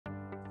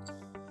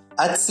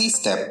At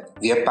CSTEP,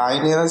 we are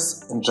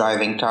pioneers in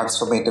driving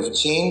transformative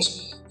change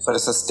for a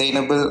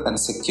sustainable and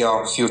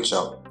secure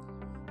future.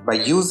 By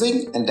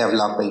using and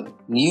developing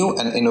new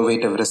and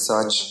innovative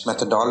research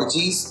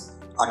methodologies,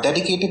 our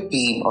dedicated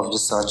team of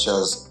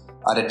researchers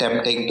are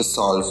attempting to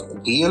solve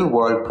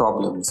real-world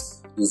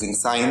problems using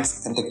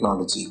science and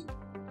technology.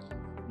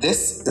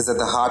 This is at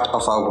the heart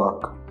of our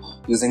work,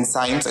 using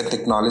science and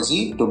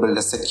technology to build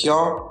a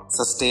secure,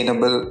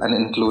 sustainable, and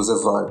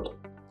inclusive world.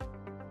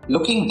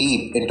 Looking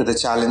deep into the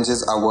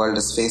challenges our world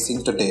is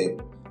facing today,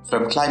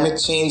 from climate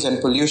change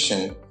and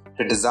pollution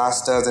to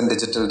disasters and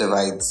digital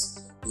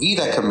divides, we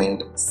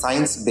recommend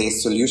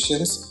science-based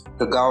solutions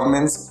to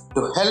governments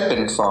to help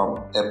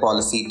inform their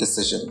policy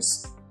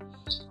decisions.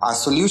 Our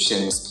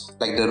solutions,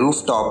 like the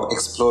Rooftop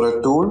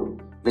Explorer tool,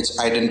 which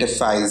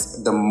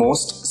identifies the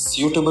most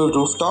suitable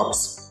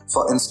rooftops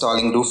for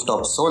installing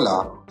rooftop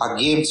solar, are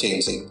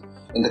game-changing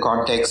in the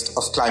context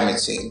of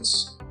climate change.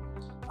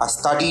 Our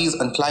studies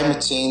on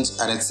climate change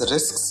and its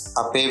risks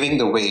are paving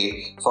the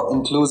way for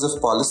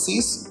inclusive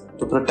policies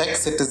to protect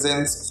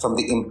citizens from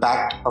the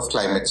impact of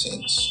climate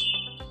change.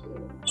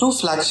 Through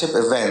flagship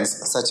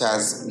events such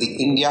as the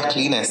India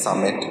Clean Air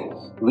Summit,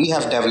 we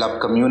have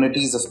developed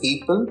communities of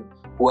people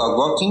who are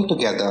working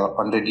together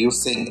on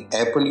reducing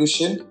air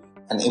pollution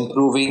and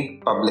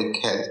improving public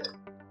health.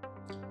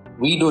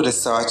 We do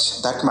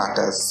research that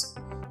matters,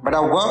 but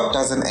our work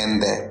doesn't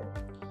end there.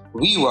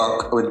 We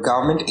work with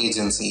government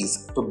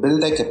agencies to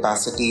build their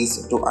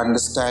capacities to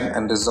understand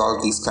and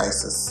resolve these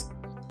crises.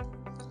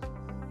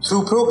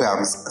 Through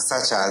programs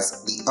such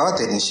as the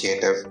Earth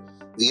Initiative,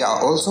 we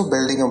are also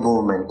building a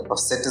movement of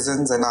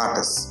citizens and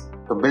artists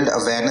to build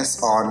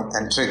awareness on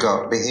and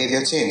trigger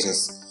behavior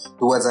changes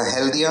towards a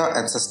healthier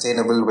and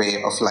sustainable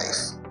way of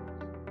life.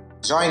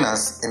 Join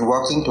us in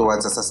working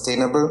towards a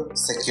sustainable,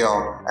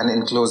 secure, and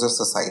inclusive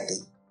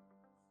society.